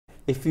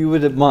If you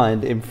wouldn't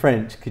mind, in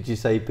French, could you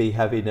say be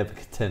happy, never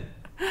content?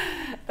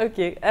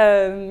 Ok.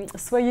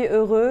 Soyez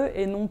heureux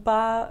et non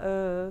pas.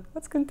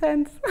 What's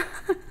content?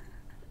 Put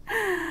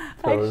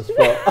her on the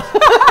spot.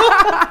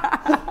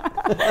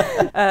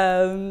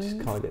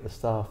 Just can't get the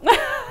staff.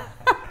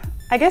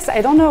 I guess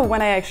I don't know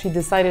when I actually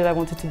decided I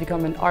wanted to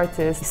become an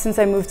artist. Since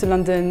I moved to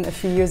London a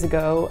few years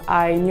ago,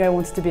 I knew I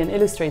wanted to be an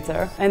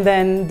illustrator. And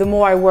then the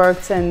more I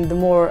worked and the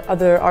more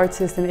other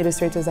artists and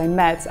illustrators I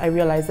met, I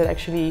realized that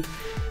actually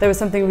there was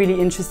something really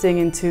interesting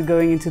into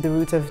going into the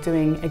route of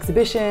doing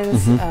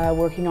exhibitions,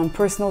 working on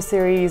personal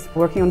series,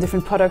 working on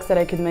different products that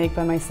I could make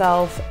by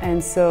myself.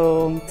 And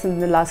so in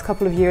the last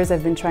couple of years,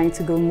 I've been trying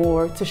to go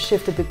more, to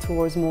shift a bit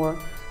towards more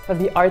of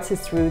the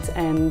artist route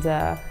and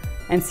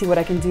see what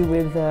I can do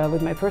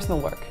with my personal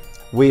work.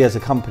 We as a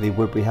company,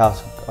 Woodbury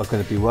House, are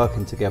going to be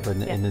working together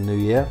in the new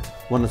year.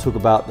 I want to talk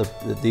about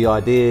the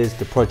ideas,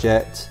 the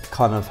project,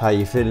 kind of how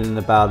you're feeling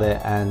about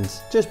it, and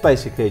just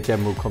basically a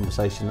general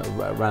conversation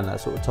around that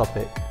sort of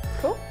topic.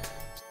 Cool.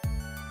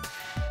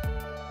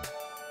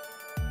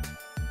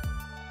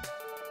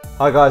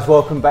 Hi guys,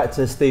 welcome back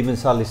to Stephen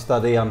Sulley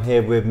Study. I'm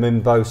here with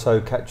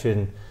Mimboso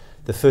capturing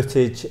the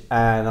footage,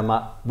 and I'm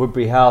at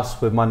Woodbury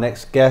House with my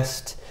next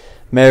guest,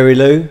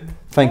 Marylou.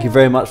 Thank you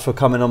very much for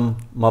coming on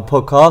my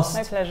podcast.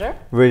 My pleasure.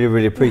 Really,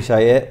 really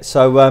appreciate it.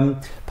 So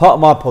part of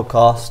my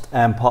podcast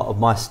and part of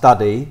my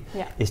study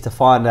is to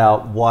find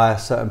out why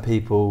certain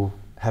people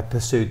have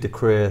pursued the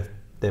career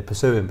they're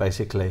pursuing,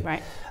 basically.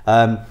 Right.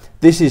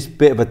 This is a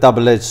bit of a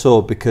double-edged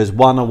sword because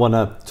one, I want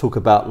to talk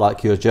about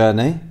like your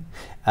journey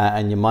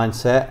and your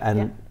mindset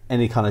and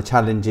any kind of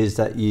challenges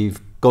that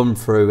you've gone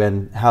through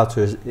and how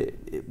to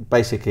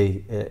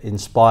basically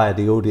inspire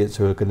the audience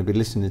who are going to be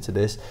listening to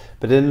this.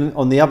 But then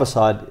on the other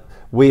side,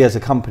 we as a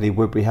company,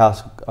 Woodbury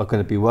House, are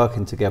going to be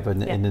working together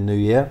in the new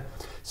year.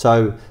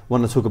 So I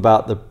want to talk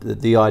about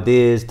the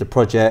ideas, the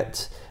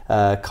project,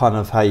 kind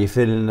of how you're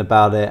feeling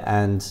about it,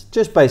 and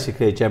just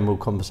basically a general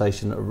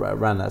conversation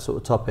around that sort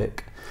of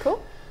topic.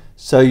 Cool.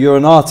 So you're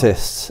an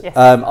artist. Yes.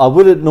 I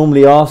wouldn't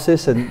normally ask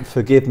this, and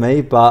forgive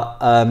me, but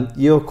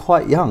you're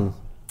quite young.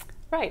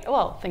 Right.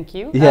 Well, thank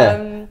you.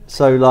 Yeah.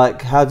 So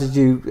like, how did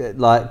you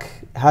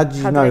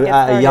know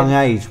at a young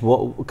age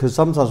what? Because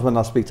sometimes when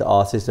I speak to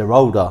artists, they're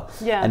older,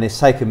 and it's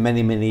taken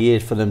many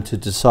years for them to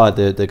decide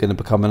they're going to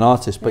become an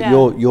artist. But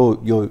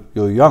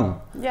you're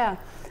young. Yeah.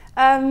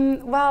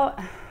 Well,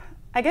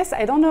 I guess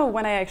I don't know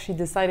when I actually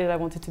decided I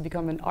wanted to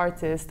become an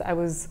artist. I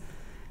was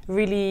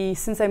really,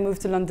 since I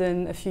moved to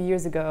London a few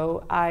years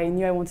ago, I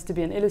knew I wanted to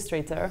be an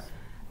illustrator.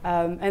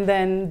 And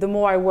then the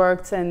more I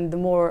worked and the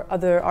more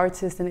other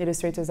artists and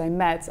illustrators I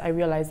met, I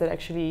realized that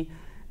actually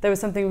there was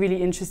something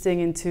really interesting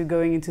into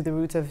going into the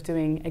route of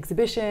doing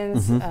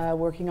exhibitions,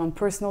 working on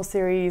personal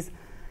series,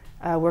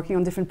 working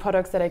on different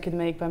products that I could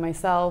make by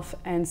myself.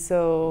 And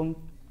so,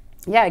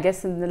 yeah, I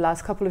guess in the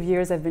last couple of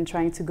years, I've been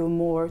trying to go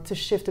more, to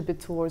shift a bit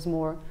towards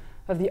more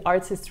of the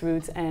artist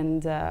route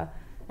and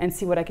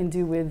see what I can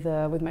do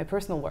with my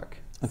personal work.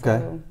 Okay.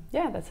 So,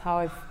 yeah, that's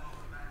how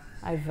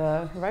I've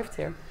arrived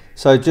here.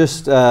 So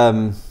just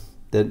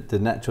the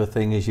natural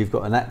thing is you've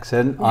got an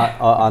accent.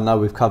 I know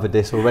we've covered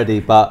this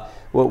already, but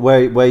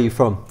where are you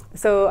from?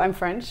 So I'm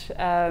French.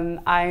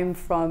 I'm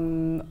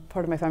from,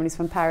 part of my family's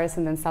from Paris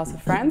and then south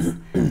of France.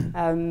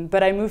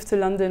 But I moved to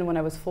London when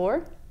I was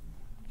 4.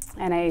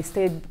 And I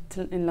stayed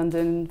in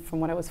London from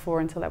when I was 4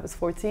 until I was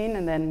 14,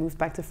 and then moved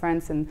back to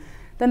France and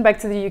then back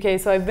to the UK.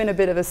 So I've been a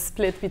bit of a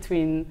split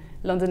between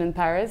London and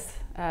Paris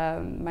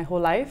my whole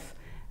life.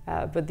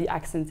 But the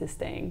accent is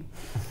staying.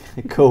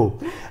 Cool.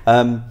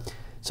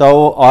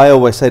 So I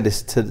always say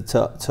this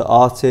to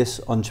artists,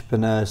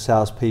 entrepreneurs,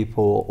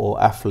 salespeople, or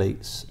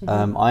athletes.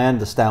 I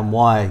understand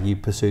why you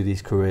pursue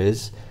these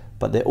careers,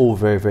 but they're all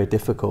very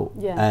difficult.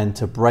 Yeah. And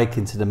to break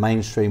into the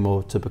mainstream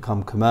or to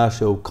become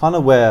commercial, kind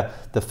of where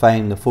the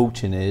fame, the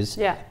fortune is,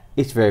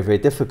 it's very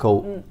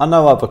difficult. I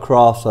know other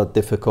crafts are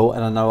difficult,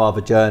 and I know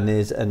other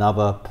journeys and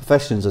other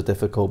professions are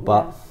difficult,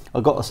 but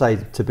I've got to say,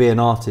 to be an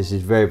artist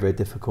is very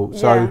difficult.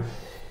 So.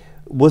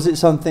 Was it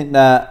something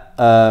that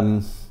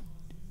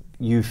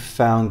you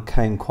found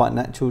came quite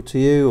natural to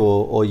you,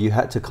 or you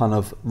had to kind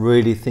of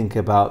really think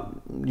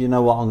about, you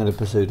know what, I'm going to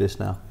pursue this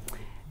now?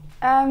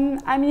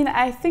 I mean,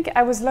 I think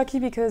I was lucky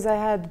because I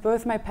had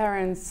both my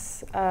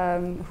parents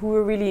who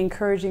were really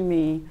encouraging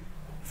me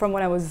from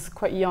when I was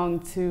quite young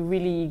to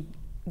really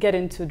get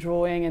into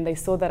drawing, and they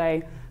saw that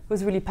I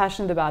was really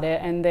passionate about it,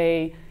 and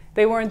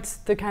they weren't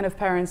the kind of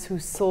parents who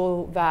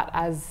saw that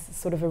as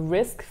sort of a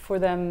risk for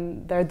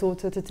their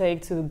daughter to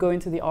take to go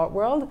into the art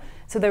world.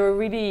 So they were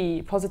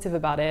really positive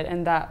about it,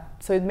 and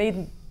so it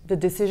made the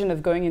decision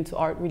of going into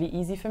art really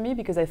easy for me,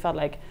 because I felt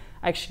like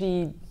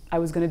actually I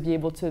was going to be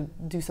able to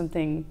do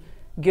something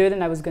good,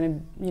 and I was going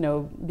to, you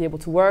know, be able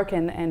to work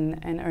and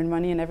earn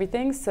money and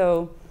everything.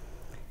 So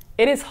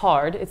it is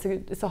hard.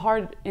 It's a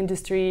hard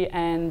industry,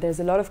 and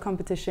there's a lot of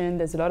competition.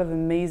 There's a lot of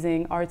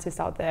amazing artists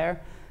out there.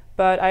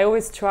 But I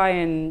always try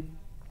and,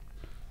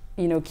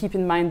 you know, keep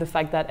in mind the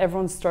fact that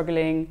everyone's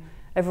struggling.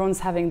 everyone's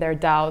having their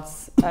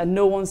doubts.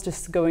 No one's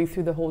just going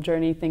through the whole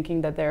journey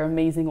thinking that they're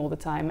amazing all the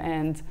time.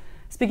 And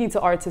speaking to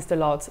artists a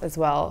lot as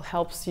well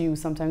helps you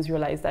sometimes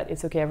realize that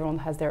it's okay, everyone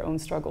has their own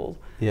struggles.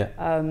 Yeah.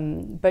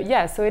 But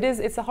yeah, so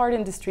it's a hard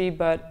industry,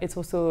 but it's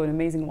also an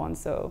amazing one.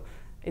 So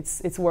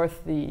it's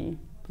worth the,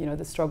 you know,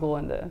 the struggle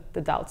and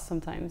the doubts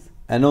sometimes.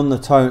 And on the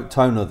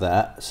tone of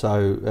that,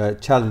 so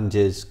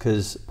challenges,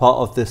 because part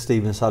of the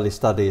Stephen Sulley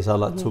study is I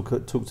like to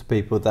talk to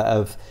people that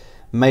have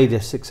made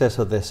a success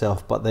of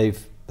themselves, but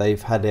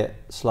they've had it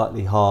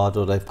slightly hard,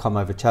 or they've come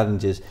over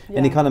challenges. Yeah.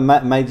 Any kind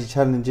of major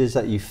challenges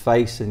that you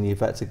face and you've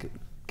had to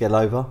get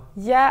over?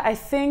 Yeah, I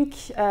think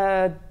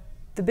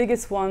the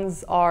biggest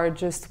ones are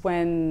just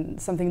when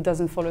something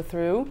doesn't follow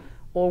through,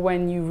 or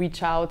when you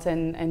reach out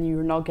and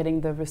you're not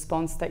getting the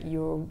response that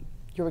you're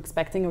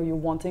expecting or you're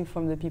wanting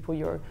from the people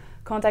you're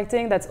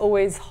contacting. That's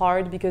always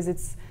hard, because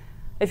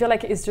I feel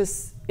like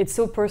it's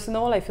so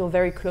personal. I feel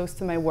very close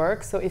to my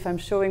work. So if I'm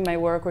showing my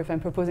work, or if I'm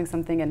proposing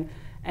something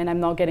and I'm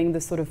not getting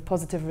the sort of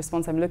positive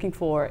response I'm looking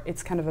for,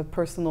 it's kind of a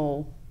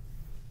personal,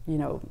 you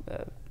know,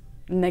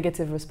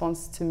 negative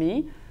response to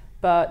me.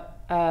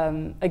 But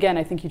again,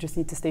 I think you just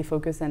need to stay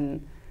focused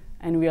and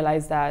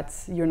realize that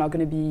you're not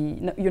going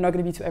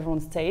to be to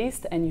everyone's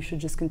taste, and you should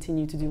just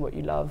continue to do what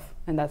you love.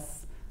 And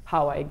that's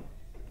how I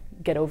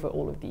get over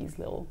all of these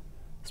little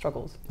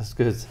struggles. That's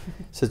good.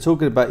 So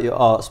talking about your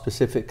art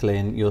specifically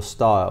and your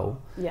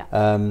style,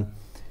 yeah.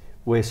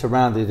 We're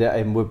surrounded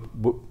in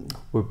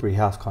Woodbury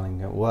House,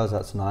 Cunningham. Where's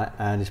that tonight?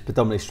 And it's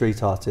predominantly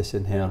street artists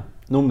in here. Yeah.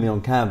 Normally on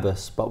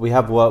canvas, but we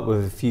have worked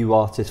with a few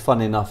artists.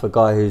 Funny enough, a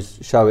guy whose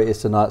show it is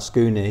tonight,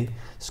 Scooney,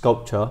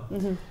 sculpture.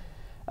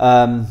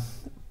 Mm-hmm.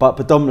 But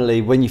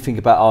predominantly, when you think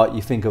about art,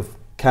 you think of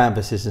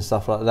canvases and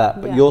stuff like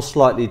that. But yeah. You're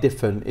slightly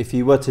different. If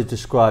you were to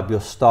describe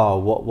your style,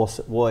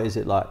 what is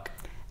it like?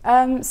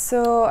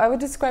 So I would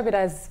describe it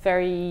as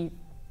very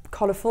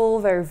colourful,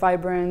 very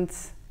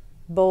vibrant,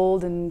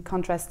 bold and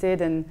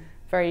contrasted, and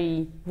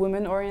very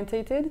woman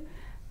orientated.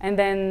 And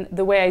then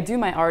the way I do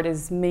my art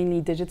is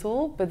mainly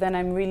digital, but then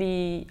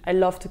I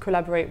love to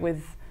collaborate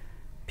with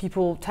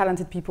people,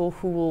 talented people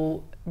who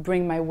will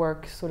bring my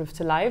work sort of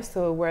to life.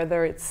 So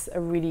whether it's a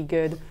really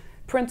good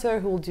printer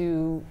who will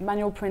do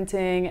manual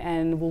printing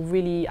and will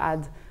really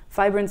add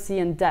vibrancy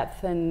and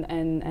depth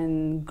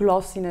and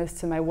glossiness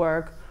to my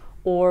work,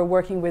 or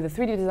working with a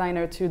 3D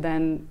designer to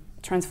then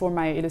transform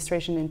my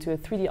illustration into a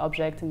 3D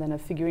object, and then a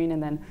figurine,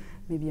 and then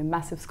maybe a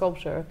massive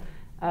sculpture.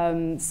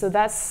 So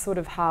that's sort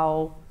of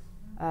how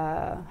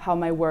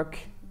my work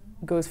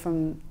goes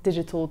from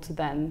digital to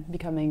then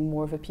becoming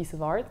more of a piece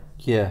of art.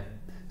 Yeah.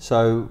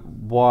 So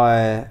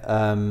why?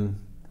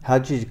 How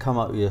did you come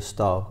up with your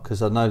style?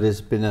 Because I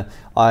know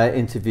I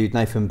interviewed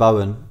Nathan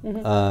Bowen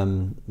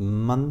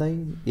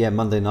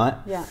Monday night.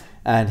 Yeah.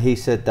 And he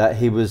said that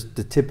he was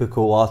the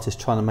typical artist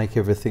trying to make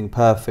everything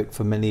perfect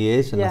for many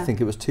years. And I think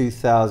it was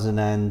 2000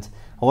 and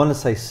I want to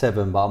say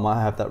 7, but I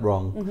might have that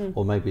wrong,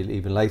 or maybe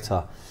even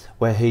later,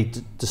 where he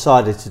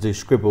decided to do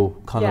scribble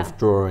kind of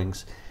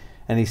drawings.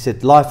 And he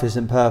said, life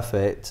isn't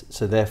perfect,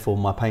 so therefore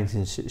my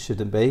paintings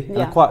shouldn't be.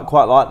 And I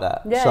quite like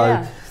that.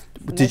 Yeah,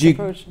 so did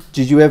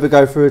you ever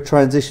go through a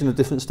transition of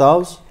different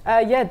styles?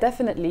 Yeah,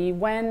 definitely.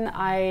 When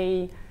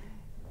I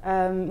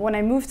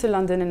moved to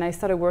London and I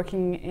started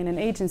working in an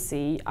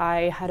agency,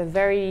 I had a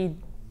very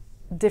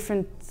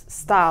different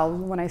style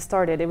when I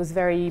started. It was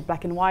very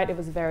black and white, it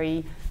was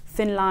very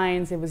thin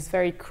lines, it was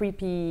very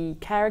creepy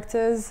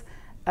characters.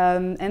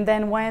 And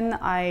then when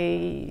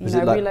I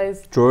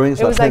realized drawings,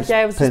 it was like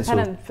it was just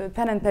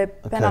pen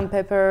and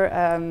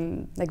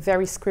paper, like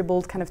very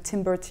scribbled, kind of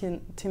Tim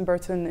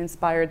Burton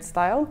inspired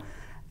style.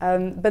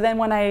 But then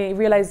when I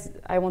realized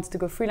I wanted to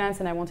go freelance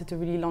and I wanted to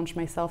really launch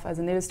myself as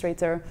an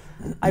illustrator,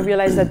 I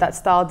realized that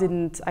style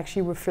didn't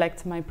actually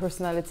reflect my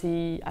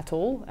personality at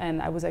all.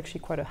 And I was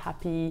actually quite a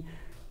happy,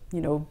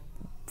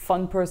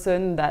 fun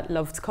person that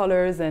loved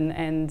colors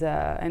and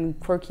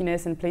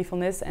quirkiness and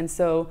playfulness. And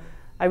so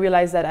I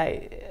realized that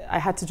I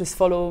had to just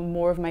follow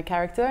more of my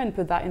character and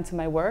put that into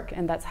my work.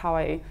 And that's how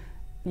I,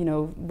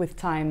 with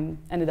time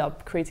ended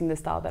up creating the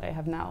style that I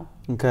have now.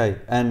 Okay,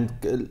 and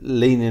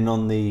leaning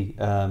on the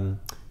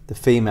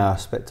female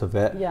aspect of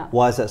it,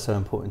 why is that so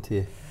important to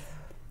you?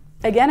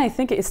 Again, I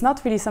think it's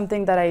not really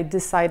something that I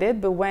decided,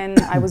 but when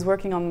I was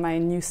working on my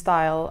new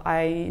style,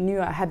 I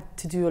knew I had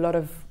to do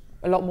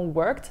a lot more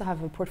work to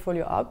have a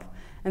portfolio up.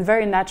 And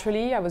very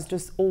naturally, I was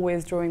just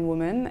always drawing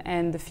women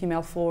and the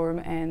female form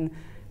and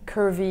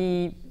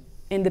curvy,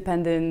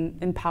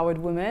 independent, empowered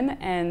women.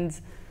 And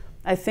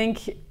I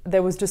think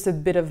there was just a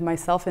bit of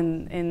myself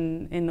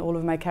in all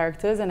of my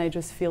characters, and I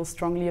just feel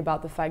strongly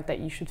about the fact that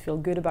you should feel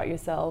good about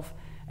yourself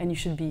and you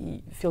should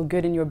feel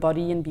good in your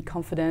body and be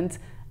confident,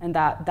 and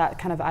that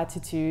kind of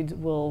attitude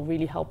will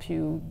really help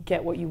you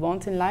get what you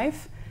want in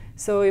life.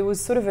 So it was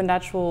sort of a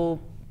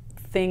natural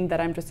thing that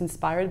I'm just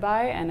inspired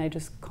by, and I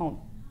just can't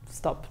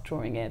stop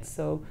drawing it.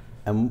 So.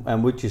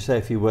 And would you say,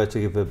 if you were to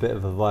give a bit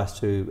of advice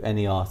to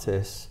any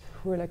artist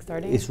who are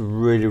starting, it's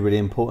really, really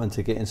important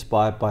to get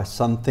inspired by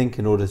something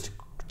in order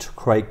to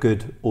create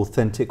good,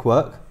 authentic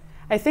work?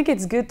 I think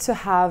it's good to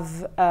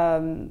have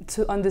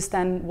to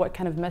understand what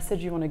kind of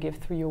message you want to give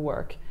through your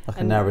work. Like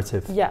a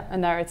narrative. Yeah, a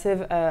narrative,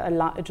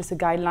 just a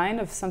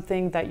guideline of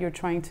something that you're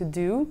trying to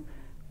do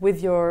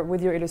with your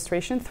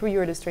illustration, through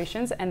your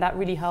illustrations, and that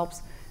really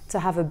helps to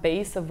have a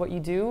base of what you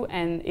do,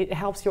 and it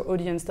helps your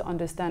audience to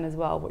understand as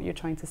well what you're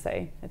trying to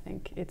say. I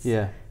think it's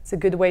a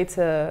good way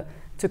to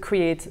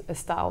create a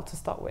style to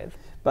start with.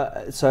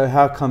 But so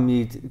how come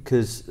you,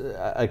 because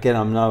again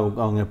I'm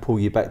going to pull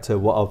you back to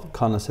what I've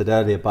kind of said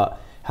earlier, but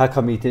how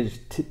come you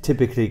didn't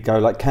typically go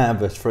like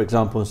canvas, for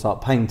example, and start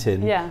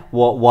painting? Yeah.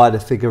 Why the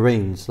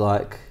figurines?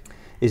 Like,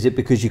 is it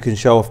because you can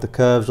show off the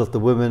curves of the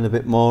women a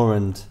bit more?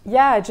 And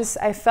yeah,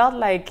 I felt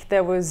like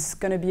there was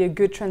going to be a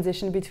good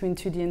transition between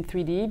 2D and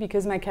 3D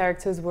because my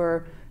characters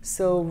were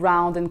so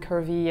round and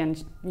curvy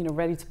and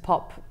ready to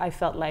pop. I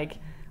felt like,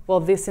 well,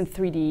 this in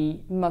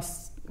 3D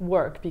must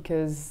work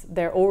because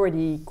they're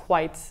already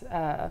quite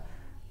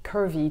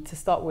curvy to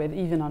start with,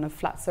 even on a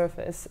flat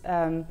surface.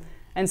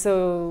 And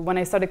so when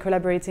I started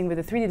collaborating with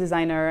a 3D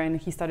designer and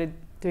he started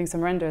doing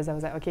some renders, I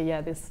was like, okay, yeah,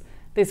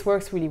 this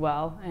works really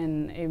well,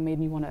 and it made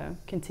me want to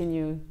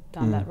continue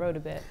down that road a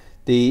bit.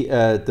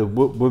 The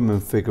woman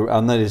figure,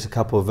 I know there's a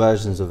couple of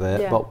versions of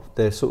it, but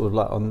they're sort of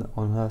like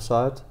on her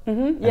side,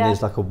 and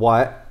there's like a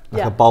white,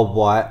 like a bold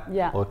white,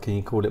 or can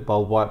you call it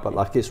bold white? But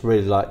like it's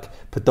really like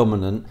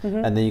predominant,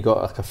 and then you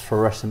got like a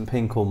fluorescent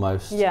pink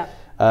almost. Yeah.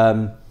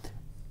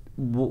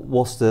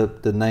 What's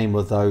the name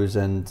of those,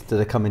 and do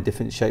they come in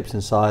different shapes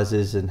and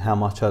sizes, and how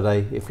much are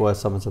they if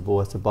someone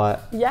were to buy it?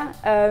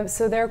 Yeah,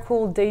 so they're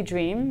called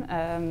Daydream,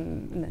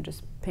 and they're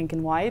just pink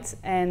and white,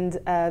 and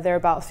they're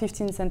about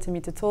 15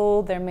 centimeter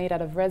tall. They're made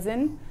out of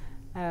resin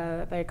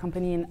by a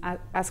company in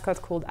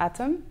Ascot called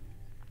Atom,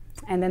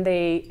 and then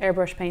they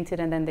airbrush painted,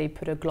 and then they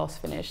put a gloss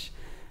finish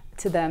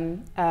to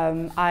them.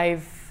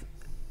 I've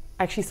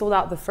actually sold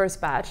out the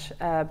first batch,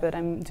 but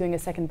I'm doing a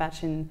second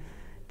batch in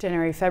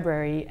January,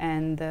 February,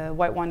 and the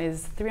white one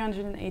is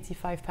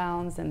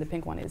 £385 and the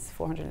pink one is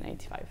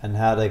 £485. And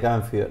how are they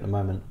going for you at the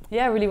moment?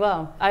 Yeah, really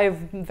well.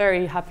 I'm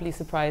very happily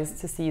surprised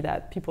to see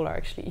that people are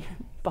actually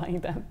buying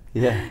them.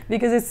 Yeah.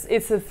 Because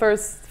it's the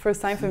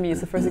first time for me,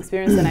 it's the first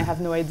experience, and I have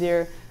no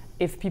idea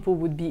if people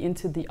would be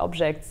into the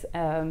object.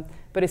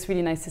 But it's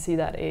really nice to see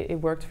that it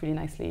worked really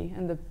nicely,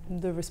 and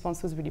the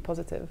response was really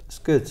positive. It's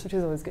good. Which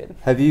is always good.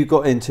 Have you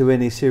got into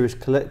any serious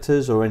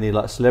collectors or any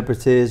like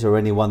celebrities or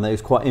anyone that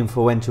is quite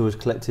influential has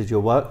collected your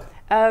work?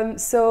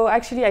 So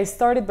actually I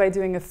started by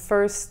doing a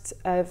first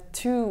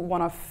two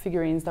one-off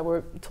figurines that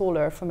were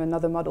taller from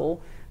another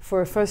model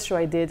for a first show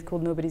I did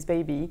called Nobody's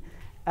Baby.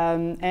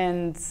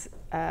 And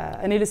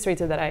an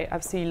illustrator that I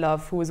absolutely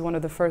love, who was one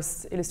of the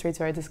first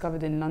illustrators I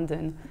discovered in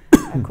London,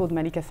 called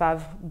Marylou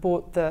Faure,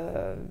 bought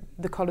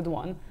the colored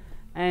one,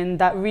 and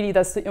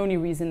that's the only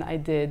reason I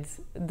did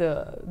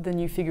the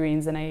new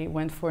figurines, and I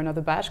went for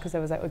another batch because I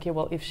was like, okay,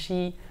 well, if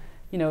she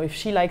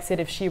likes it,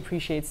 if she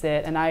appreciates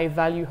it, and I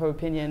value her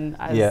opinion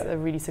as a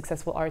really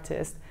successful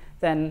artist,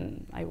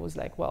 then I was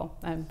like, well,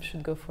 I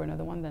should go for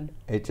another one then.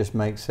 It just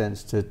makes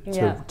sense to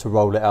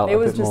roll it out a bit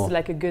more. It was just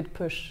like a good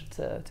push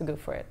to go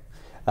for it.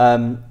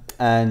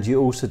 And you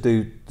also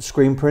do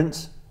screen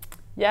prints?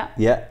 Yeah.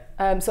 Yeah.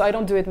 So I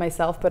don't do it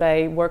myself, but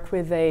I work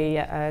with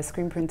a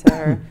screen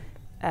printer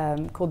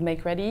called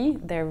Make Ready.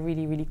 They're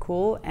really, really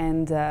cool,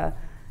 and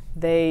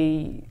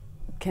they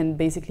can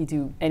basically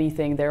do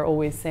anything. They're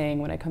always saying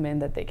when I come in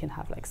that they can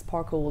have like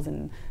sparkles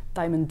and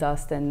diamond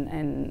dust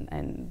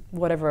and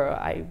whatever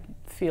I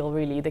feel,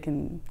 really. They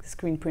can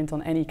screen print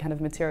on any kind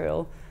of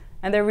material.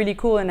 And they're really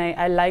cool, and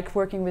I like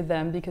working with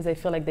them because I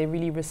feel like they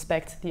really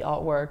respect the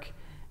artwork,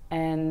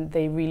 and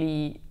they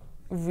really,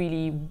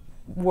 really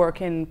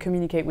work and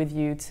communicate with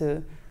you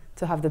to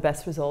have the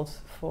best results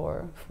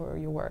for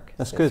your work.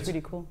 That's good. It's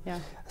really cool, yeah.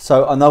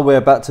 So I know we're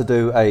about to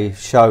do a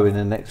show in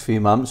the next few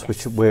months,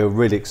 which we're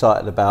really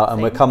excited about,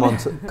 and we'll come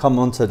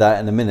on to that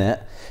in a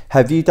minute.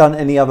 Have you done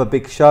any other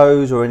big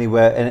shows or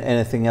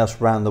anything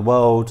else around the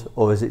world,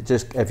 or is it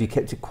just, have you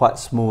kept it quite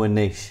small and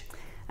niche?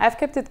 I've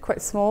kept it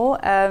quite small.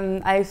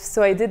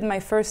 So I did my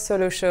first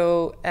solo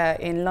show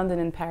in London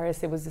and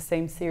Paris. It was the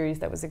same series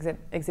that was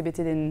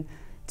exhibited in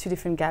 2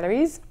 different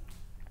galleries.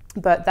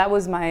 But that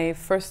was my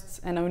first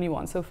and only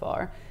one so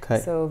far.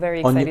 Okay. So very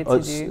excited to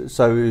do.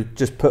 So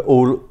just put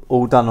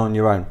all done on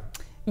your own?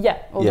 Yeah,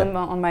 all done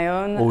on my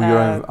own. All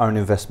your own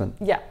investment?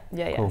 Yeah.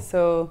 Cool.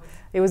 So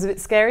it was a bit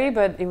scary,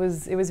 but it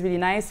was really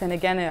nice. And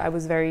again, I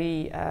was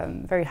very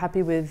very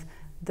happy with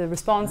the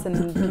response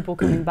and people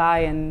coming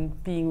by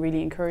and being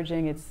really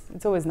encouraging.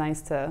 It's always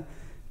nice to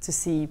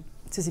see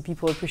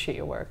people appreciate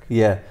your work.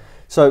 Yeah.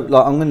 So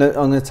like I'm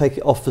gonna take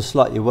it off the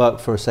slightly work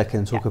for a second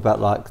and talk about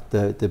like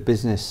the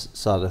business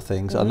side of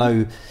things. I know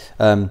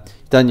you've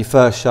done your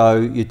first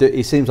show.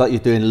 It seems like you're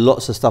doing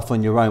lots of stuff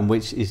on your own,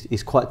 which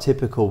is quite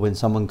typical when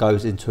someone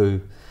goes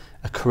into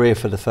a career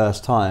for the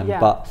first time. Yeah.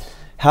 But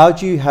how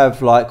do you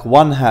have like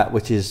one hat,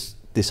 which is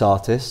this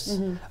artist,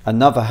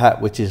 another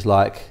hat, which is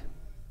like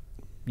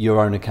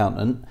your own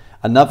accountant,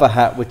 another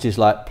hat which is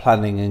like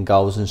planning and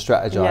goals and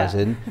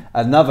strategizing,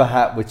 another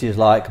hat which is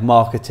like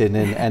marketing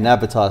and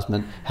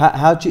advertisement.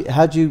 How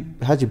do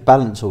you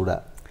balance all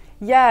that?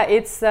 Yeah,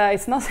 it's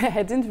not.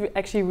 I didn't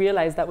actually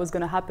realize that was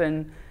going to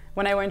happen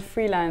when I went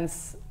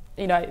freelance.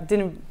 You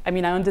know, I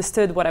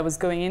understood what I was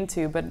getting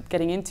into,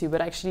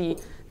 but actually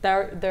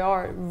there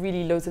are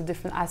really loads of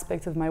different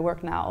aspects of my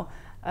work now.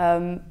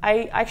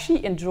 I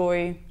actually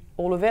enjoy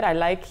all of it. I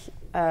like,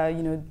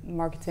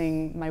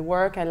 marketing my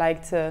work. I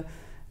like to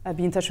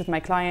be in touch with my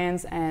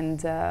clients and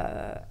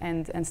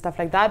stuff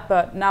like that.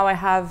 But now I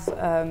have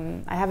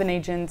an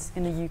agent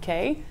in the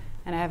UK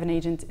and I have an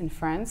agent in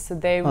France, so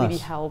they really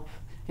help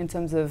in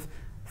terms of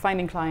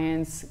finding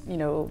clients,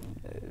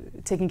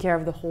 taking care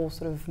of the whole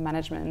sort of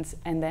management,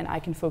 and then I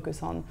can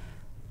focus on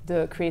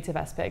the creative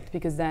aspect,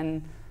 because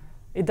then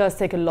it does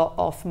take a lot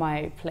off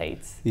my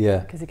plate. Yeah.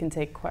 Because it can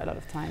take quite a lot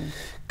of time.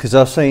 Because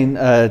I've seen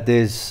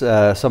there's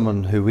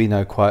someone who we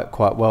know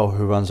quite well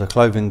who runs a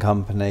clothing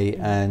company,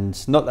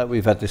 and not that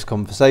we've had this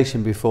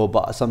conversation before,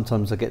 but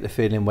sometimes I get the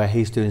feeling where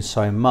he's doing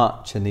so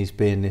much and he's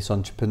being this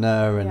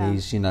entrepreneur and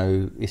he's,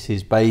 it's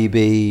his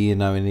baby,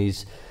 and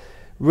he's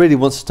really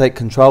wants to take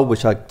control,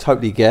 which I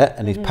totally get,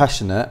 and he's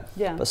passionate.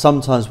 Yeah. But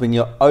sometimes when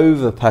you're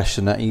over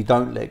passionate and you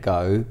don't let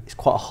go, it's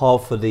quite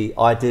hard for the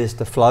ideas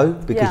to flow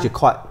because you're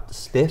quite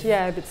stiff.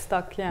 Yeah, a bit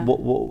stuck. Yeah.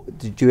 What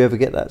did you ever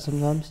get that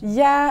sometimes?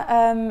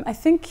 Yeah, I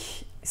think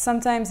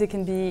sometimes it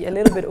can be a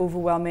little bit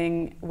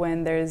overwhelming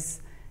when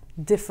there's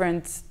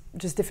different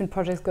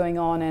projects going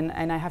on,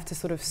 and I have to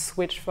sort of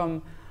switch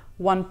from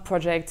one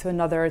project to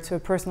another, to a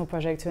personal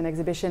project, to an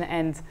exhibition,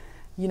 and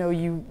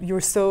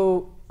you're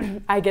so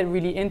I get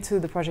really into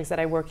the projects that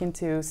I work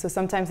into, so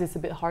sometimes it's a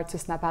bit hard to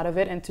snap out of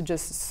it and to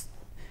just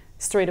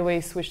straight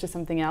away switch to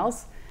something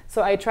else.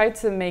 So I try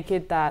to make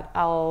it that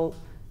I'll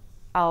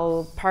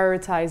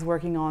prioritize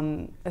working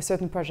on a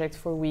certain project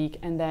for a week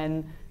and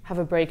then have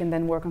a break and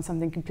then work on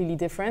something completely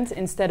different,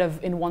 instead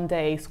of in one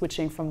day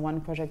switching from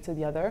one project to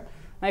the other.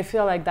 And I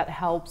feel like that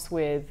helps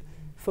with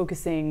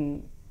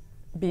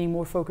being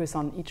more focused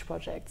on each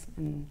project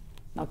and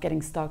not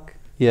getting stuck.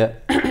 Yeah.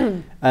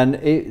 And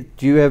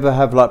do you ever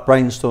have like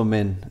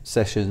brainstorming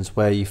sessions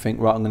where you think,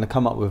 right, I'm going to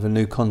come up with a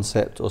new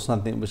concept or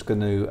something that's going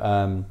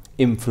to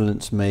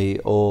influence me,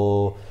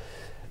 or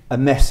a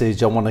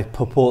message I want to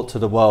purport to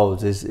the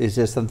world? Is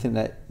there something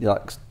that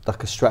like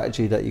a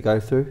strategy that you go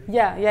through?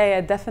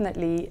 Yeah,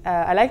 definitely.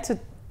 I like to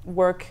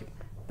work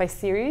by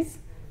series,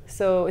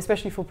 so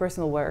especially for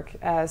personal work.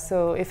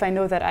 So if I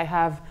know that I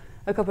have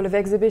a couple of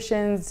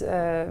exhibitions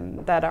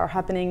that are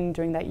happening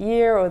during that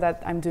year, or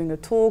that I'm doing a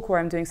talk, or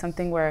I'm doing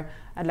something where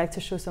I'd like to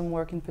show some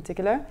work in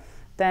particular,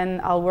 then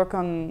I'll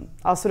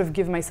sort of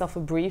give myself a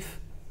brief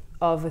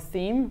of a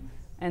theme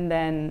and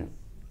then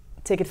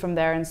take it from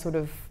there and sort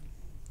of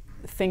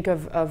think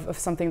of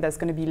something that's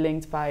going to be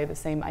linked by the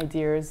same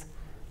ideas.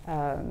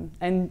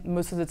 And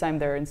most of the time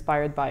they're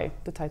inspired by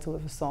the title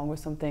of a song or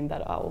something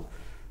that I'll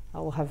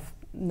have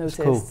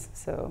noticed. Cool.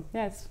 So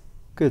yeah, it's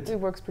good. It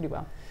works pretty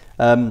well.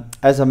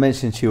 As I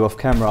mentioned to you off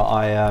camera,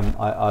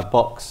 I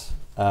box.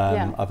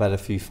 I've had a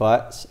few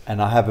fights,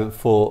 and I haven't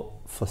fought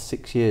for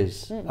 6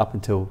 years up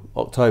until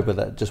October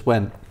that just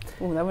went.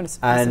 Oh, that must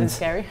have been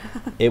scary.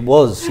 It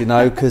was,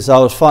 because I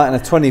was fighting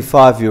a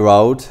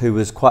 25-year-old who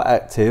was quite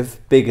active,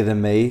 bigger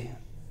than me,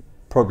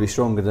 probably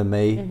stronger than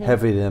me,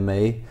 heavier than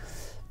me.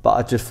 But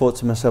I just thought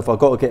to myself, I've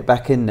got to get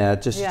back in there,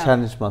 just to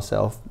challenge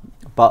myself.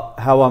 But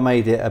how I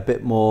made it a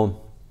bit more,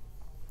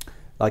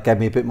 like gave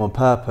me a bit more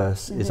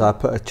purpose, is I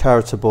put a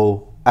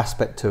charitable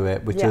aspect to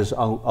it, which is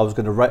I was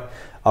going to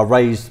I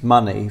raised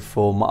money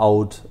for my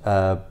old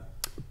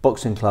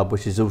boxing club,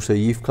 which is also a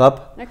youth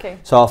club. Okay.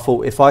 So I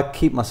thought, if I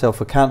keep myself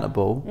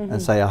accountable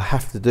and say I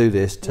have to do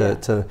this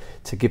to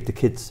give the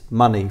kids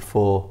money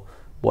for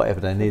whatever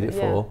they need it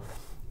for,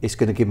 it's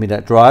going to give me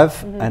that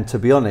drive. And to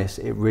be honest,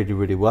 it really,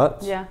 really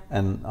worked. Yeah.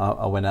 And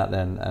I went out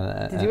there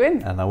and did you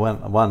win? And I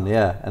won,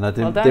 yeah. And I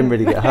didn't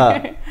really get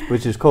hurt,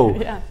 which is cool.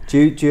 Yeah.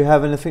 Do you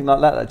have anything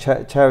like that,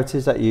 like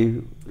charities that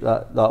you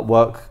like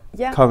work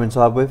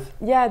coincide with?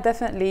 Yeah,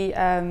 definitely.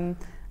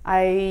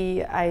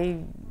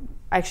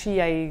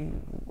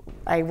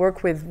 I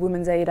work with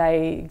Women's Aid.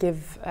 I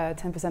give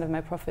 10% of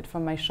my profit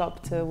from my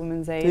shop to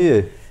Women's Aid. Do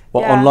you?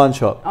 What, online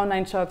shop?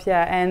 Online shop,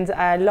 yeah. And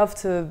I love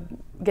to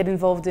get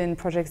involved in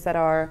projects that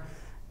are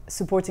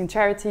supporting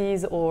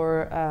charities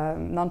or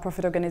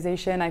non-profit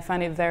organization. I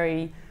find it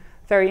very,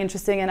 very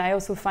interesting, and I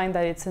also find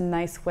that it's a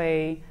nice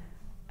way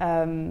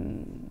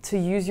to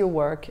use your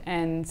work.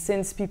 And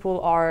since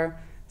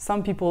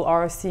some people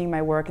are seeing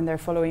my work and they're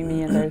following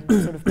me and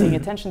they're sort of paying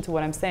attention to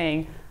what I'm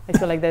saying, I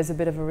feel like there's a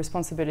bit of a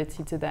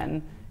responsibility to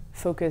then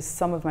focus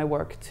some of my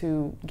work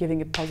to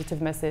giving a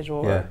positive message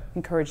or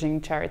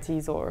encouraging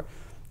charities or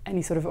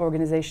any sort of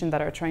organization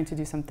that are trying to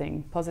do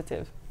something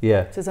positive.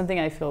 Yeah. So something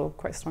I feel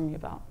quite strongly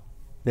about.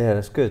 Yeah,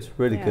 that's good.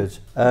 Really good.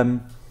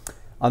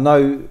 I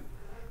know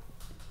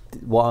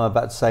what I'm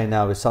about to say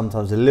now is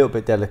sometimes a little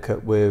bit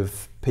delicate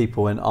with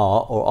people in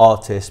art or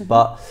artists,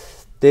 but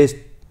there's a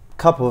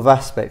couple of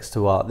aspects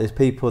to art. There's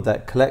people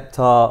that collect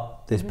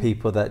art, There's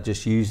people that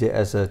just use it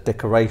as a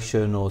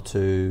decoration or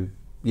to,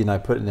 you know,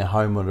 put in their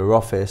home or their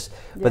office.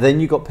 But then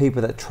you've got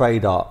people that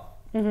trade art.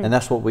 And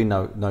that's what we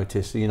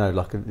notice, you know,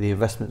 like the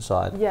investment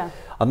side. Yeah.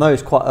 I know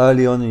it's quite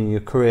early on in your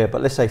career,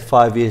 but let's say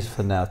 5 years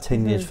from now,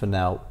 10 years from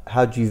now,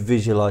 how do you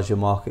visualize your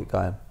market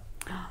going?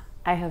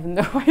 I have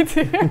no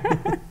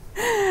idea.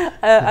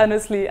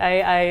 Honestly,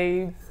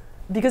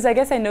 because I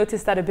guess I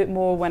noticed that a bit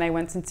more when I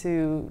went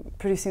into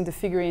producing the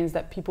figurines,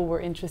 that people were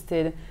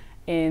interested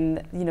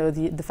in, you know,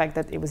 the fact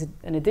that it was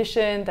an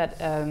edition, that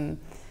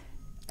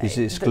is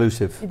it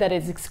exclusive? That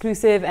it's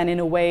exclusive, and in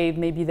a way,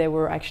 maybe they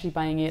were actually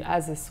buying it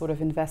as a sort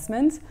of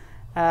investment.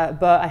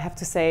 But I have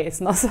to say,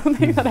 it's not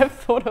something that I've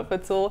thought of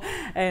at all,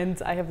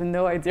 and I have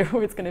no idea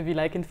what it's going to be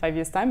like in 5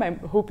 years' time. I'm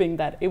hoping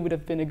that it would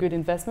have been a good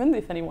investment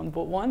if anyone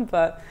bought one,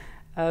 but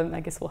I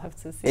guess we'll have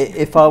to see.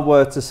 If I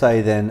were to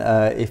say then,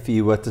 if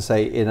you were to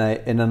say in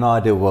an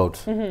ideal world,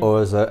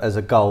 or as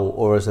a goal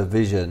or as a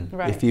vision,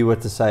 if you were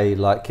to say,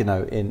 like, you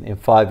know, in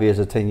 5 years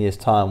or 10 years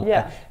time,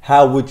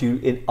 how would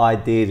you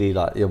ideally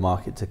like your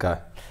market to go?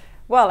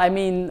 Well, I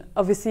mean,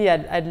 obviously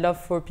I'd love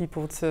for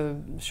people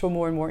to show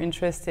more and more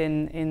interest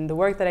in the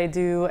work that I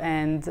do,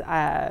 and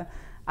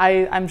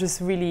I'm just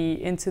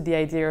really into the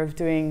idea of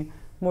doing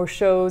more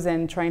shows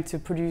and trying to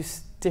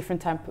produce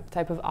different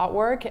type of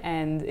artwork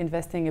and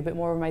investing a bit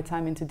more of my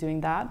time into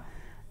doing that.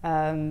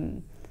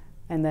 And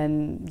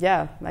then,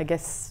 yeah, I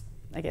guess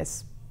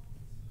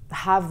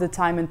have the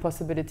time and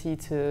possibility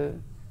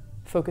to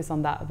focus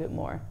on that a bit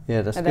more.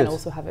 Yeah, that's good. And then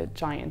also have a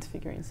giant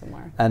figurine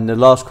somewhere. And the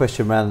last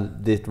question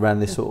around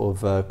this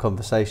sort of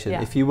conversation,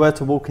 if you were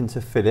to walk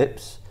into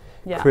Phillips,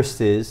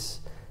 Christie's,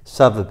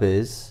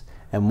 Sotheby's,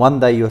 and one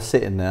day you're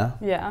sitting there,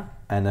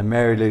 and a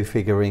Marylou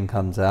figurine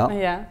comes out,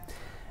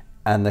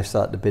 and they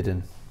start the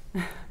bidding,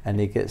 and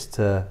he gets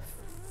to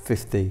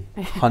 50,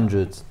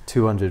 100,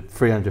 200,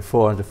 300,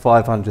 400,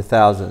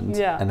 500,000,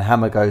 and the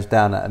hammer goes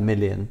down at $1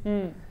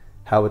 million,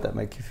 how would that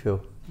make you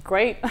feel?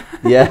 Great.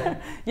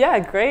 Yeah. Yeah,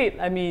 great.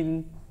 I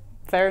mean,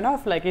 fair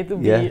enough. Like, it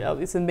would be,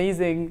 it's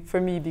amazing for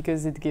me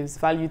because it gives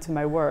value to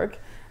my work,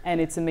 and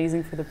it's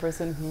amazing for the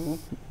person who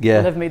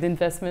will have made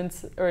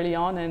investments early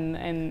on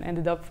and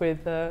ended up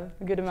with a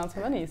good amount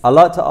of money. So. I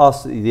like to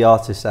ask the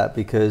artists that,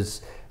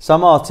 because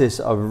some artists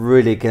are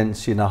really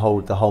against, you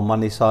know, the whole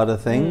money side of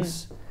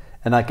things.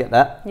 And I get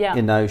that,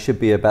 you know, it should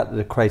be about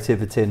the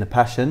creativity and the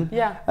passion.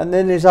 And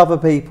then there's other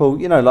people,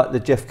 you know, like the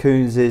Jeff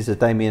Koonses, the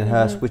Damien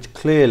Hirst, which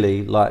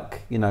clearly,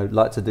 like, you know,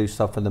 like to do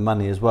stuff for the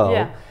money as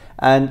well.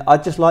 And I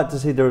just like to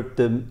see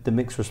the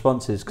mixed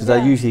responses, because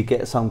I usually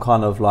get some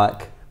kind of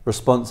like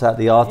response out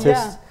the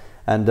artist.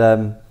 And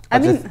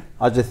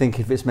I just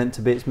think if it's meant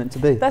to be, it's meant to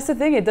be. That's the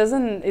thing. It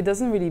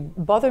doesn't really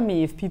bother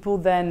me if people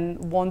then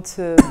want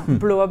to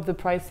blow up the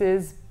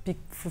prices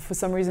for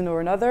some reason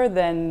or another.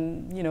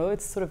 Then, you know,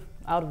 it's sort of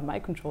out of my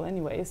control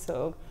anyway.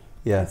 So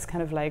it's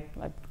kind of like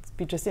it'd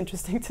be just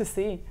interesting to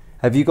see.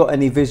 Have you got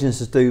any visions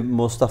to do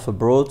more stuff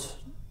abroad?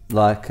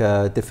 Like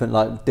different,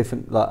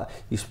 like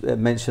you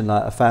mentioned,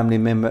 like a family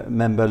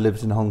member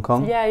lives in Hong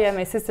Kong. Yeah,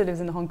 my sister lives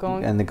in Hong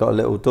Kong. And they got a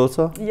little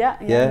daughter. Yeah,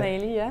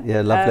 Naili,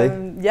 yeah,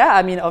 lovely. Yeah,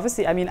 I mean,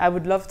 obviously, I mean, I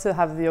would love to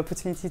have the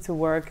opportunity to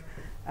work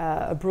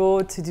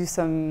abroad, to do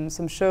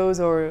some shows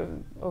or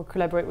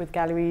collaborate with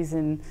galleries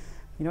in,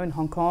 you know, in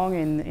Hong Kong,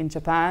 in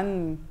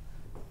Japan,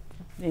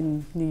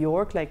 in New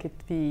York. Like,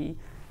 it'd be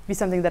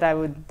something that I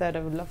would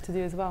love to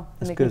do as well.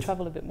 And make me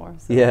travel a bit more.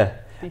 So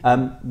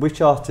which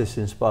artists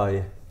inspire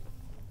you?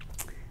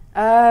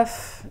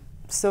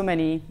 So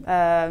many.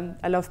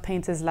 I love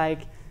painters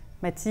like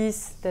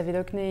Matisse, David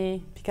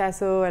Hockney,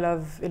 Picasso. I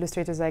love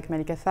illustrators like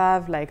Marylou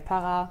Faure, like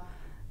Para.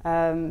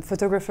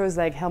 Photographers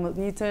like Helmut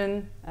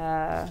Newton,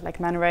 like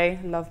Man Ray.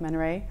 Love Man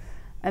Ray.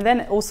 And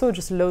then also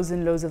just loads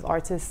and loads of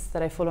artists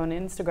that I follow on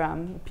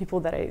Instagram. People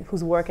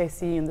whose work I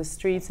see in the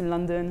streets in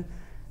London.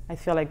 I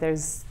feel like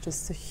there's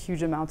just a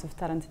huge amount of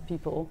talented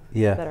people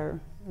that are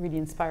really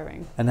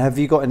inspiring. And have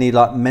you got any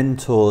like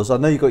mentors? I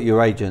know you got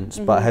your agents,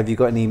 but have you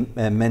got any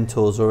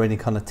mentors or any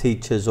kind of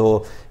teachers,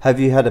 or have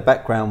you had a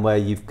background where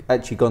you've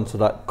actually gone to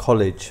like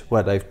college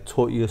where they've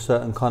taught you a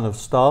certain kind of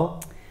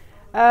style?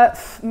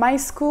 My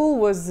school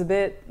was a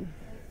bit,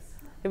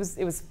 it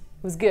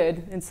was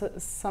good in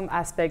some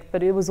aspect,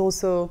 but it was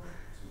also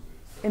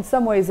in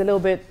some ways a little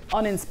bit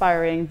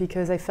uninspiring,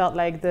 because I felt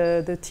like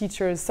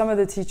some of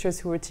the teachers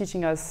who were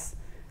teaching us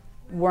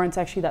weren't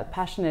actually that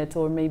passionate,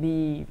 or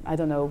maybe, I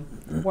don't know,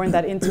 weren't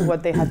that into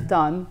what they had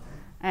done.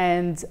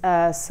 And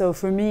so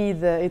for me,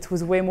 it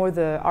was way more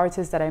the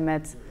artists that I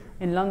met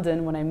in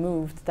London when I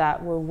moved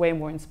that were way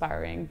more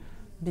inspiring,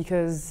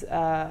 because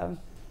I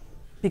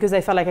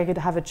felt like I could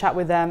have a chat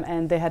with them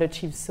and they had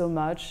achieved so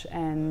much,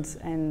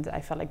 and I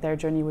felt like their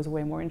journey was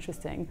way more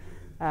interesting.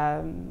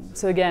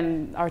 So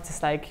again,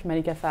 artists like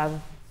Marylou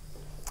Faure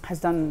has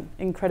done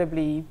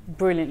incredibly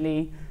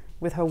brilliantly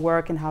with her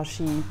work and how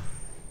she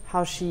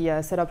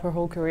set up her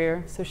whole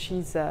career. So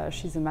she's a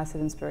massive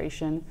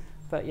inspiration.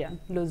 But yeah,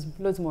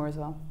 loads more as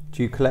well.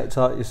 Do you collect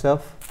art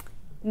yourself?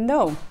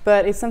 No,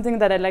 but it's something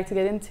that I'd like to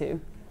get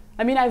into.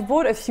 I mean, I've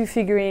bought a few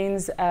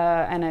figurines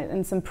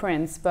and some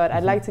prints, but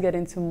I'd like to get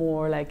into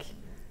more like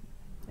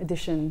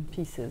edition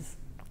pieces.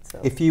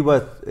 So. If you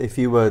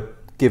were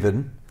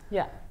given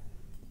yeah.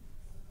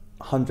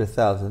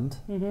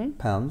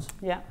 £100,000,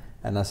 yeah.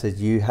 and I said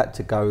you had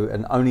to go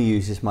and only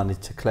use this money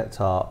to collect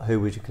art,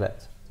 who would you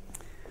collect?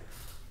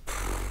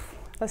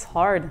 That's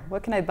hard.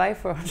 What can I buy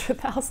for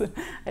 100,000?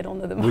 I don't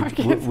know the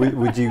market.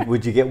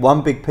 Would you get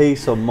one big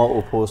piece or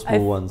multiple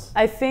small ones?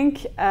 I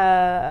think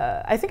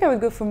I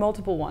would go for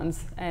multiple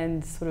ones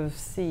and sort of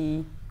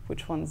see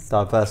which ones do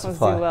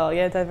well.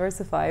 Yeah,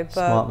 diversify. But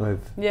smart move.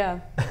 Yeah,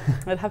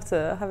 I'd have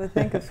to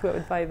think of who I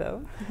would buy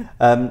though.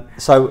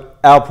 So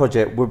our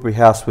project Woodbury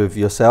House with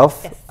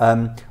yourself.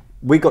 Yes.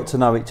 We got to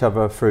know each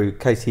other through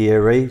Katie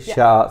Erie. Yeah.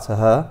 Shout out to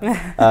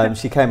her.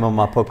 She came on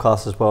my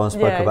podcast as well and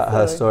spoke about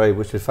her story,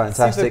 which was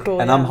fantastic.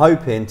 Cool, and I'm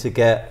hoping to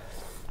get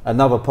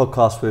another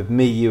podcast with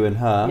me, you, and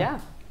her.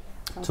 Yeah.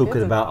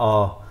 Talking about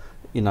our,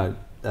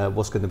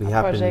 what's going to be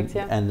happening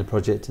project, and the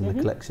project and the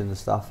collection and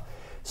stuff.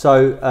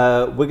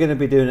 So we're going to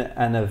be doing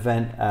an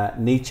event at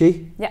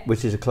Nietzsche,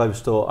 which is a clothes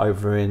store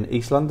over in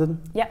East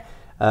London. Yeah.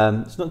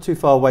 It's not too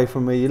far away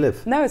from where you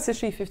live. No, it's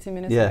literally 15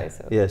 minutes away.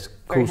 So yes,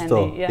 cool handy,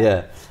 store.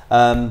 Yeah.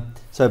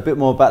 So a bit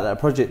more about that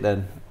project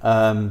then.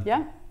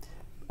 Yeah.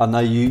 I know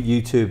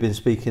you two have been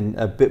speaking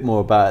a bit more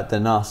about it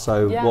than us.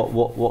 So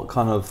what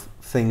kind of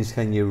things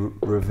can you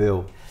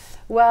reveal?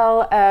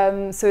 Well,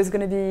 so there's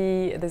going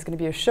to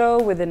be a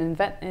show with an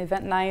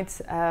event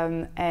night,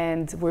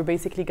 and we're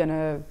basically going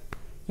to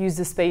use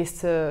the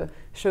space to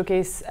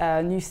showcase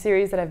a new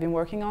series that I've been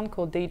working on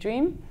called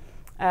Daydream.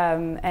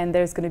 And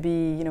there's going to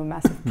be,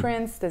 massive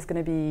prints. There's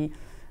going to be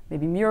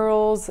maybe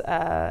murals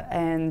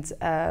and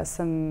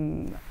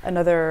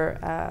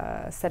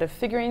another set of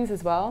figurines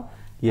as well.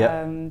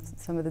 Yeah.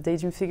 Some of the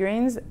Daydream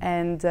figurines,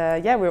 and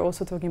we're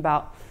also talking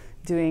about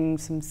doing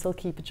some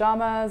silky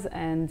pajamas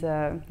and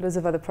loads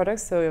of other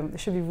products. So it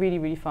should be really,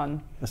 really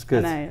fun. That's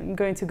good. And I'm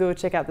going to go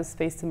check out the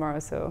space tomorrow.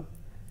 So.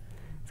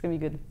 It's going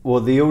to be good.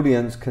 Well, the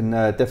audience can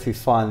definitely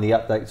find the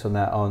updates on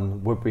that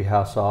on Woodbury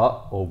House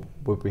Art or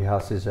Woodbury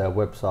House's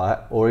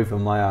website, or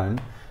even my own.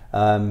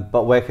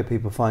 But where can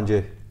people find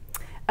you?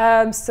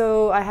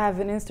 So I have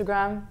an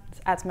Instagram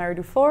at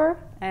Marylou Faure,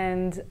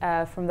 and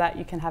from that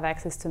you can have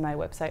access to my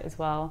website as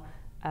well.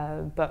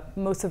 But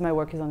most of my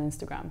work is on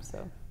Instagram.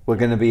 So we're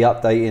going to be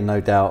updating,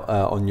 no doubt,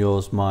 on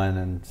yours, mine,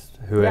 and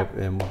whoever,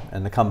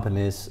 and the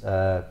companies,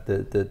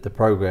 the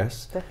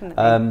progress.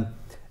 Definitely.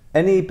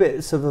 Any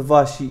bits of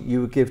advice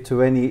you would give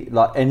to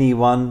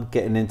anyone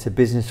getting into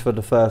business for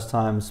the first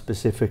time,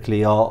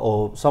 specifically art,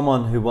 or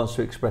someone who wants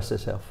to express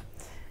themselves?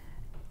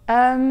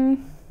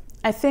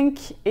 I think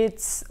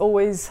it's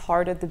always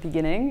hard at the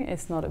beginning.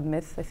 It's not a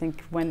myth. I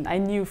think I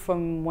knew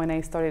from when I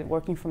started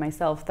working for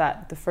myself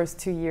that the first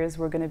 2 years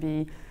were going to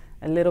be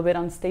a little bit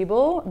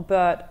unstable,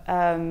 but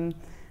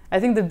I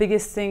think the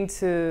biggest thing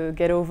to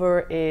get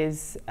over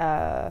is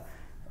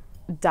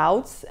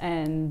doubts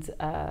and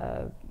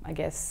I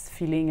guess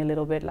feeling a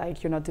little bit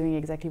like you're not doing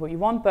exactly what you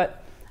want,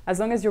 but as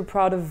long as you're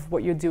proud of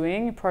what you're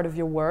doing, proud of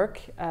your work,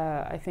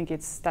 I think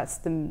that's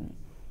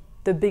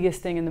the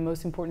biggest thing and the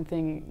most important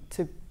thing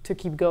to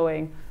keep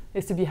going,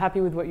 is to be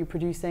happy with what you're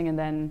producing, and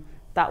then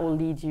that will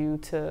lead you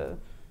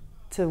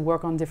to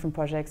work on different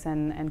projects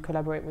and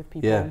collaborate with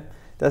people. Yeah,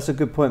 that's a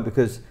good point,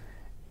 because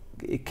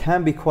it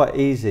can be quite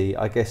easy,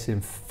 I guess,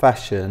 in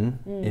fashion,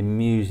 in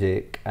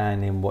music,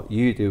 and in what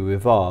you do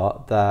with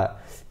art, that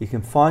you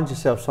can find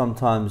yourself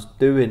sometimes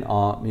doing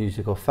art,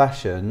 music, or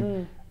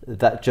fashion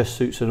that just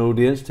suits an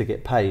audience to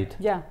get paid.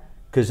 Yeah.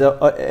 Because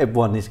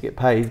everyone needs to get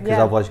paid, because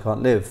otherwise you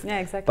can't live. Yeah,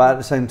 exactly. But at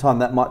the same time,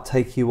 that might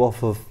take you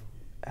off of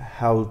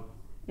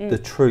the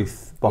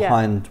truth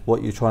behind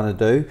what you're trying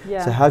to do.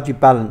 Yeah. So how do you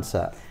balance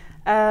that?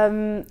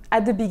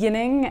 At the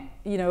beginning,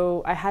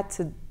 I had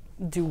to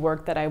do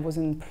work that I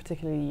wasn't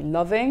particularly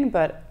loving,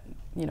 but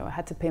I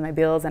had to pay my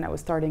bills, and I was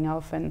starting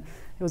off, and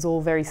it was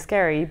all very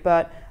scary.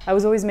 But I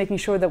was always making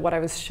sure that what I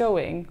was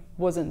showing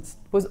was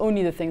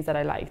only the things that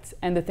I liked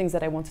and the things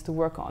that I wanted to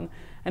work on.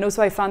 And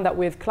also I found that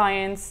with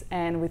clients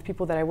and with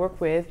people that I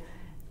work with,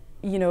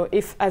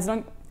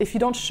 if you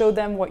don't show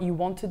them what you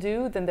want to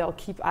do, then they'll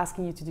keep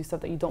asking you to do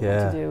stuff that you don't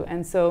want to do.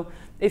 And so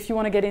if you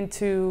want to get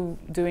into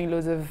doing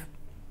loads of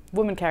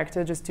women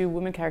characters, just do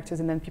women characters,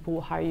 and then people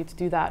will hire you to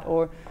do that.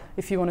 Or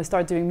if you want to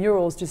start doing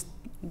murals, just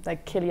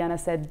like Kiliana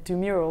said, do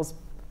murals.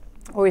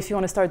 Or if you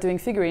want to start doing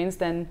figurines,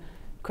 then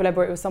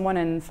collaborate with someone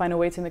and find a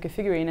way to make a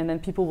figurine, and then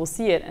people will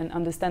see it and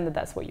understand that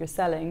that's what you're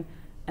selling,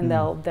 and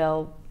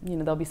there'll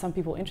be some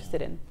people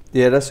interested in.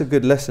 Yeah, that's a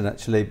good lesson,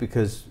 actually,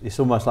 because it's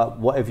almost like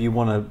whatever you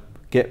want to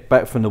get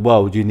back from the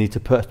world, you need to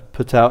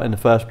put out in the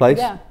first place.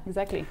 Yeah,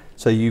 exactly.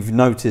 So you've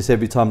noticed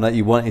every time that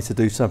you wanted to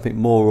do something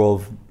more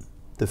of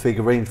the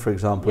figurines, for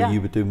example,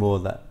 you would do more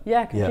of that.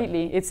 Yeah,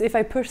 completely. Yeah. It's if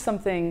I push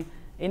something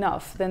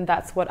enough, then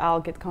that's what I'll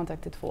get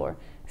contacted for.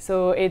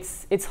 So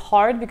it's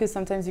hard, because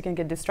sometimes you can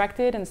get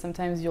distracted, and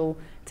sometimes you'll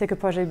take a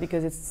project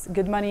because it's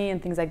good money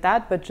and things like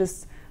that, but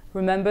just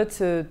remember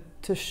to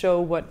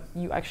show what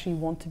you actually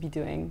want to be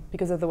doing,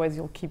 because otherwise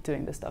you'll keep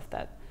doing the stuff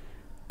that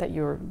that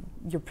you're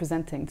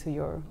presenting to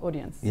your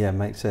audience. Yeah,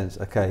 makes sense.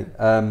 Okay.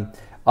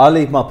 I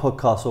leave my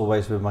podcast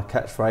always with my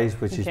catchphrase,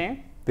 which is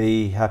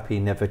be happy,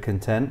 never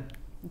content.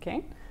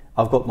 Okay.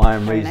 I've got my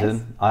own Very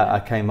reason.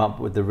 nice. I came up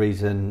with the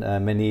reason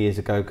many years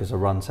ago because I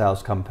run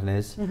sales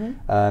companies.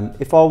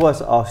 If I was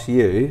to ask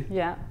you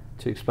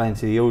to explain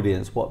to the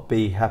audience what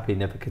be happy,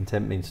 never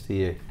content means to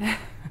you.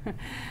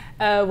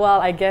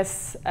 Well, I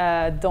guess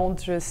don't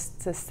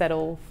just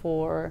settle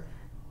for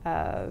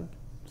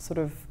sort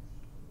of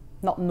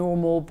not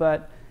normal,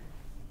 but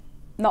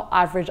not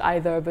average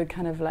either, but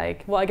kind of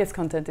like, well, I guess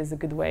content is a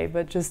good way,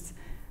 but just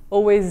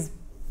always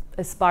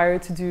aspire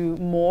to do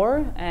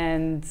more.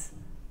 And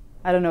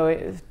I don't know,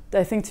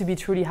 I think to be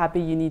truly happy,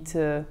 you need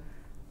to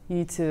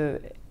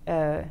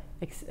how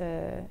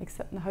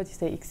do you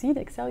say,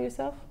 excel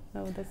yourself?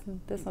 No,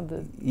 that's not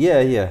the...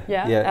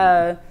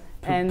 Yeah.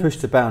 And push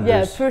the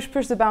boundaries. Yeah,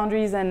 push the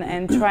boundaries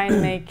and try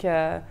and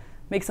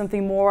make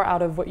something more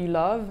out of what you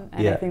love.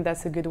 And I think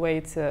that's a good way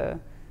to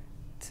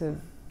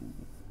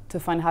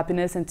find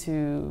happiness and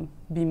to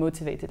be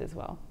motivated as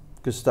well.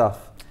 Good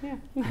stuff. Yeah.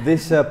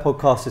 This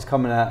podcast is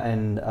coming out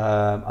in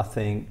I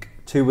think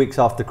 2 weeks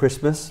after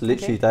Christmas,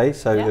 literally day.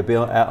 So it'll be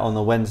out on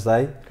a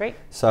Wednesday. Great.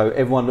 So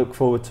everyone look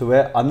forward to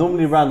it. I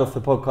normally round off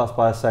the podcast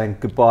by saying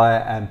goodbye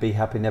and be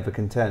happy, never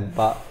content.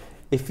 But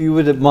if you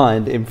wouldn't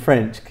mind, in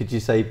French, could you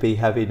say be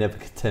happy, never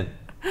content?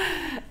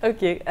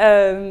 Ok.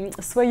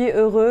 Soyez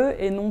heureux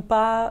et non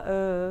pas...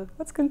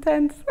 what's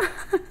content?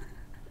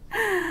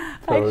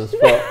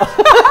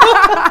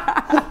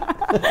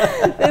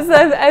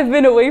 I've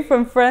been away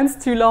from France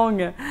too long.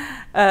 Just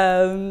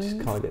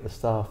can't get the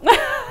staff.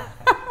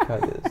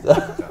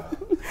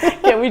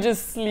 Can we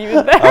just leave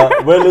it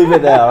there? We'll leave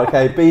it there.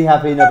 Okay. Be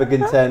happy, never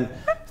content.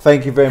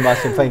 Thank you very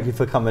much, and thank you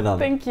for coming on.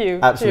 Thank you.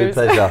 Absolute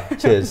pleasure.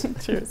 Cheers.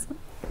 Cheers.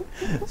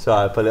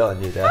 Sorry, I put it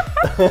on you there.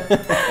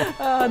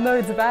 Oh no,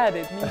 it's bad.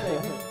 It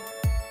means